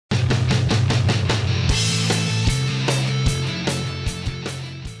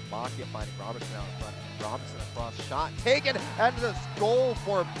shot taken, and this goal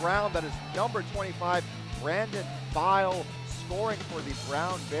for Brown. That is number 25, Brandon File, scoring for the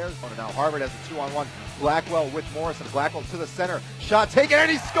Brown Bears. Now Harvard has a 2-on-1. Blackwell with Morrison. Blackwell to the center. Shot taken,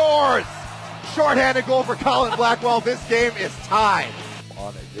 and he scores! Shorthanded goal for Colin Blackwell. This game is tied.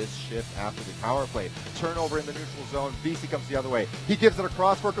 On this shift after the power play. Turnover in the neutral zone. VC comes the other way. He gives it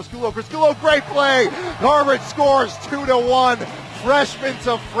across for Crisculo. Crisculo, great play! Harvard scores 2-1. Freshman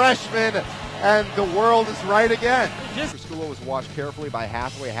to freshman. And the world is right again. Crisculo was watched carefully by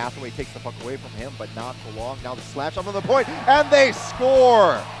Hathaway. Hathaway takes the puck away from him, but not for long. Now the slap shot from the point, and they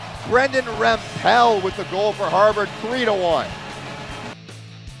score! Brendan Rempel with the goal for Harvard, 3-1.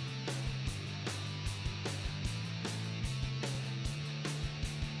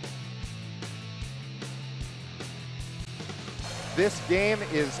 This game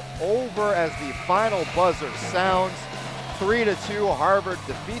is over as the final buzzer sounds. 3-2, Harvard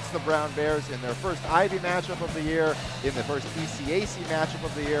defeats the Brown Bears in their first Ivy matchup of the year, in the first ECAC matchup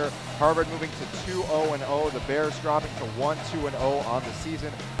of the year. Harvard moving to 2-0-0, the Bears dropping to 1-2-0 on the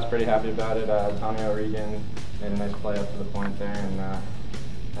season. I was pretty happy about it. Tommy O'Regan made a nice play up to the point there, and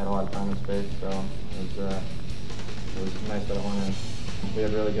had a lot of time and space, so it was nice that it went in. We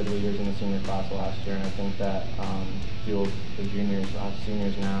had really good leaders in the senior class last year, and I think that fueled the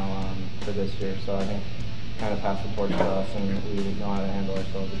seniors now for this year. So I think kind of passed the torch to us, and we know how to handle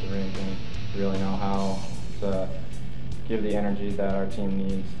ourselves at the rink and really know how to give the energy that our team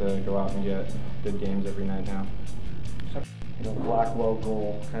needs to go out and get good games every night now. You know, the Blackwell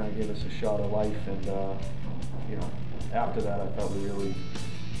goal kind of gave us a shot of life, and you know, after that I thought we really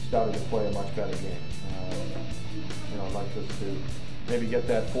started to play a much better game. You know, I'd like us to maybe get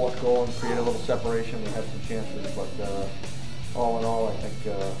that fourth goal and create a little separation. We had some chances, but all in all, I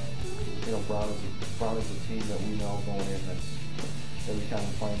think you know, Brown is a team that we know going in that every time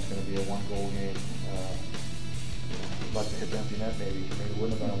we play is going to be a one-goal game. We'd like to hit the empty net maybe. Maybe it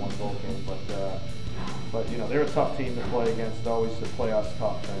wouldn't have been a one-goal game, but you know, they're a tough team to play against. Always to play us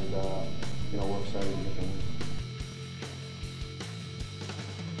tough, and you know, we're excited to get them.